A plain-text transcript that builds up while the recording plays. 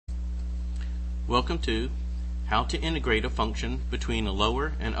Welcome to How to Integrate a Function Between a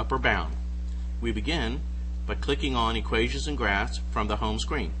Lower and Upper Bound. We begin by clicking on Equations and Graphs from the home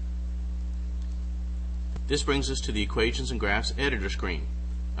screen. This brings us to the Equations and Graphs editor screen.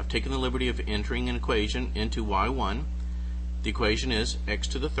 I've taken the liberty of entering an equation into y1. The equation is x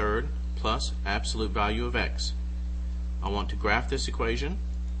to the third plus absolute value of x. I want to graph this equation.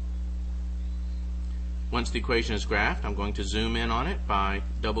 Once the equation is graphed, I'm going to zoom in on it by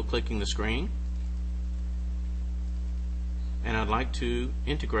double-clicking the screen. And I'd like to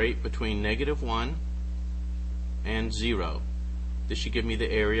integrate between -1 and 0. This should give me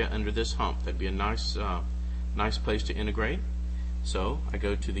the area under this hump. That'd be a nice place to integrate. So I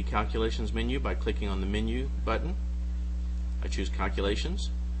go to the Calculations menu by clicking on the Menu button. I choose Calculations.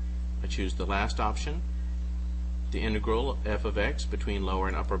 I choose the last option, the integral f of x between lower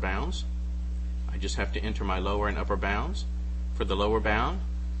and upper bounds. I just have to enter my lower and upper bounds. For the lower bound,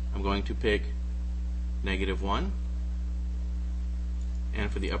 I'm going to pick -1. And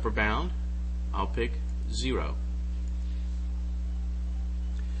for the upper bound, I'll pick 0.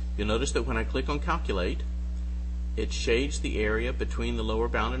 You'll notice that when I click on Calculate, it shades the area between the lower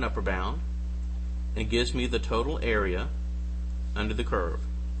bound and upper bound and gives me the total area under the curve.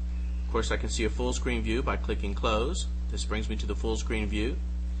 Of course, I can see a full screen view by clicking Close. This brings me to the full screen view.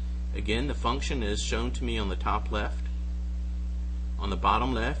 Again, the function is shown to me on the top left. On the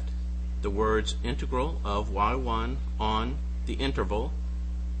bottom left, the words integral of y1 on the interval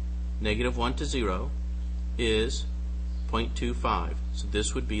 -1 to 0 is 0.25. So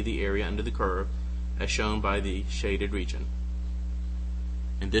this would be the area under the curve as shown by the shaded region.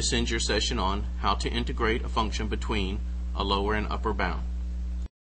 And this ends your session on how to integrate a function between a lower and upper bound.